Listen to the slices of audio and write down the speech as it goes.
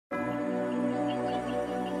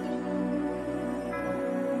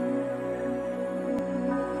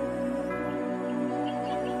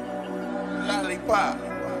Wow.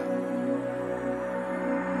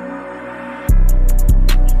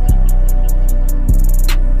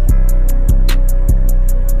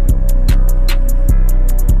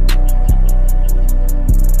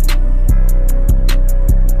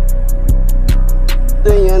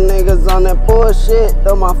 Then your niggas on that bullshit,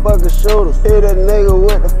 throw my fucking shooters. Hit a nigga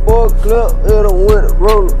with the full clip, hit him with the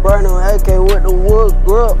ruler. Burn him AK with the wood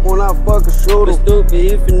grip when I fucking shoot him. Stupid,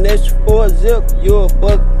 he finesse you for a zip, you a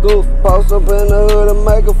fucking goof. Post up in the hood and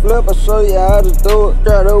make a flip, I show you how to do it.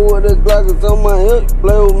 Try to with the Glockers on my hip,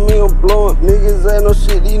 play with me, I'm blowing. Niggas ain't no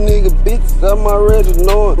shit, these niggas bitches, I'm already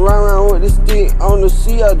knowing. Run around with this stick on the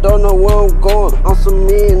sea, I don't know where I'm going. On some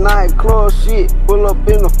midnight club shit, pull up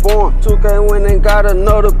in the form. 2K when they got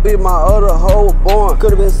another beat, my other hoe born.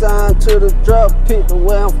 Could've been signed to the drop pick, the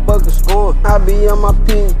way I'm fucking scoring. I be on my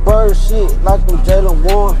Pittsburgh shit like I'm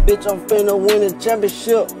Jalen Warren. Bitch, I'm finna win the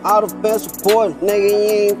championship, all the fans supporting. Nigga,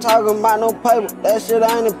 you ain't talking about no paper, that shit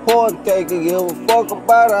ain't important. Can't give a fuck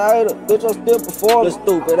about a hater, bitch, I'm still performing.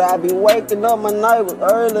 Stupid, I be waking up my neighbors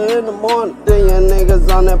early in the morning. Then your niggas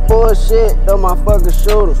on that bullshit, throw my fucking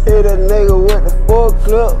shooters. Hit a nigga with the full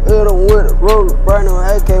clip, hit him with the ruler. Burn him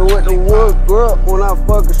AK with the wood grip when I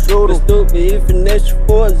fucking shoot him. Stupid, he finesse you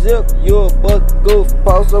for a zip, you a fucking goof.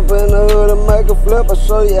 Post up in the hood and make a flip, I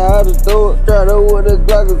show you how to do it. Try to with the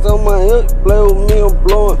Glockers on my hip, play with me, I'm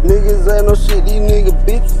blowing. Niggas ain't no shit, these niggas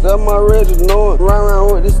bitches, I'm already knowing. Run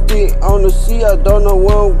around with this stick on the sea, I don't know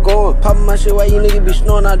where I'm going. Poppin' my shit while you niggas be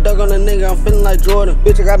snoring, I duck on the nigga, I'm feeling like Jordan.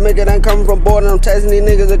 Bitch, I got make it, ain't coming from border, I'm chasing these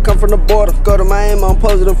niggas that come from the border. Go to Miami, I'm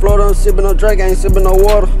posted in Florida, I'm sipping no drink, I ain't sipping no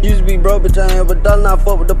water. Used to be broke, bitch, I ain't have a dollar, now I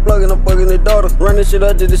fuck with the plug and I'm fucking the daughter. Run this shit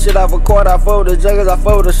up, did this shit off a quarter, I fuck with the juggers, I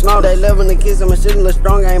fuck with the snorter. They loving the kiss, I'm a shit look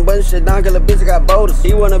strong, I ain't butting shit down, cause the bitch got boulders.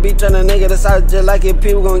 He wanna be trying to nigga, the size just like it,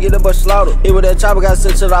 people gon' get the butt slaughtered. He with that chopper, got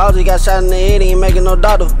sent to the altar, he got shot in the head, he ain't making no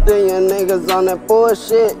daughter. Then your niggas on that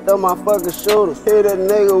bullshit, throw my fucking shooters. Hit a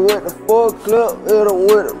nigga with the full clip, hit him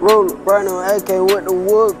with the ruler. Burn him AK with the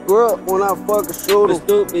wood grip when I fucking shoot him.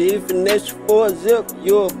 Stupid, he finesse you for a zip,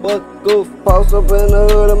 you a fucking goof. Post up in the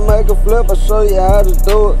hood and make a flip, I show you how to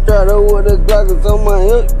do it. Try to with the Glockers on my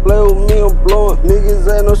hip, play with me, I'm blowing. Niggas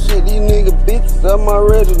ain't no shit, these niggas bitches, I'm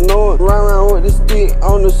already knowing. Run around with this stick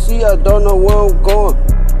on the sea, I don't know where I'm going.